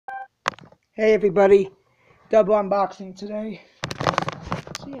Hey everybody, double unboxing today.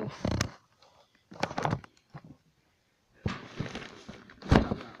 So yeah.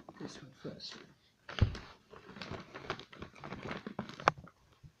 This one first.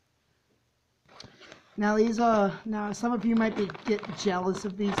 Now these are, some of you might get jealous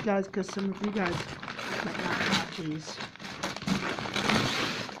of these guys because some of you guys might not have these.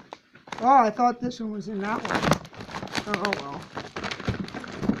 Oh, I thought this one was in that one. Oh well.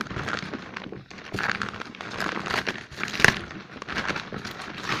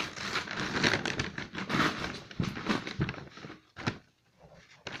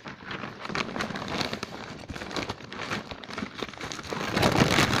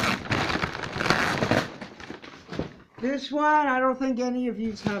 This one, I don't think any of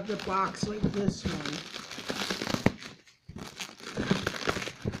you have the box like this one.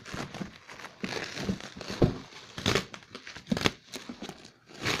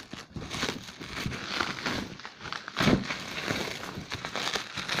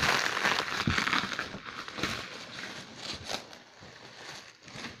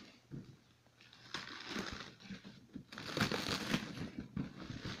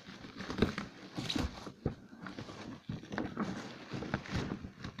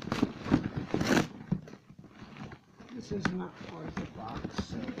 This is not part of the box,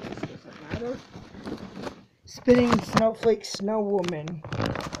 so this doesn't matter. Spinning Snowflake Snow Woman.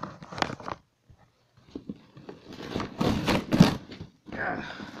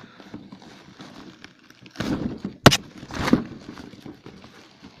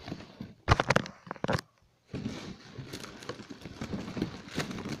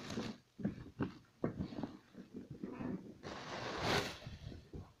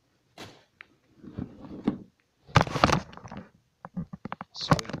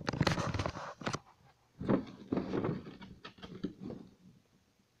 Sweet.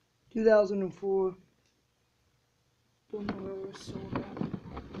 2004. Don't know where it was sold at.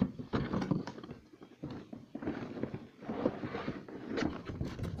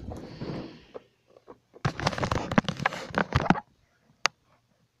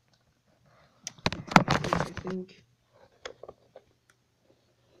 I think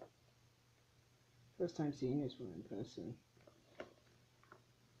first time seeing this one in person.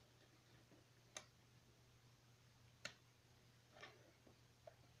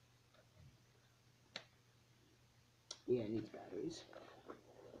 Yeah, it needs batteries.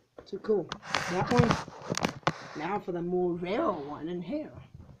 So cool. That one. Now for the more rare one in here.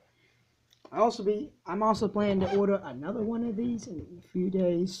 I'm also planning to order another one of these in a few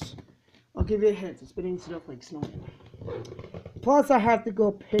days. I'll give you a hint. It's spinning stuff like snowman. Plus, I have to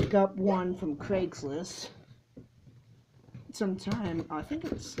go pick up one from Craigslist sometime. I think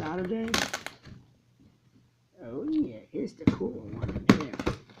it's Saturday. Oh yeah, here's the cool one in here.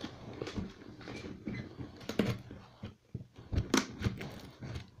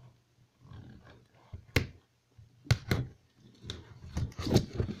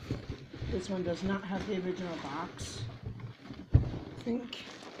 This one does not have the original box, I think.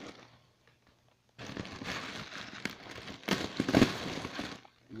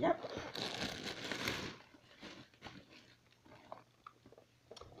 Yep.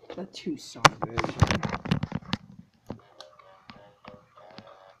 The Tucson version.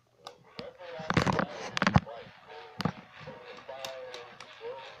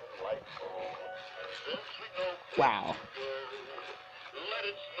 Wow.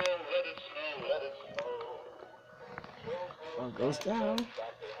 Well, it goes down.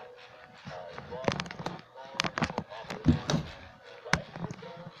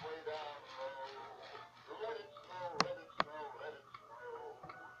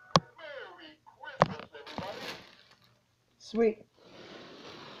 Sweet.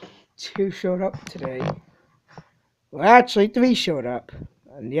 2 showed up today. Well, actually, 3 showed up.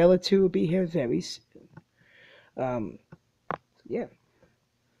 And the other 2 will be here very soon. Yeah.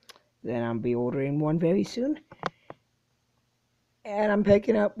 Then I'll be ordering one very soon. And I'm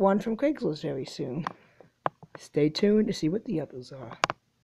picking up one from Craigslist very soon. Stay tuned to see what the others are.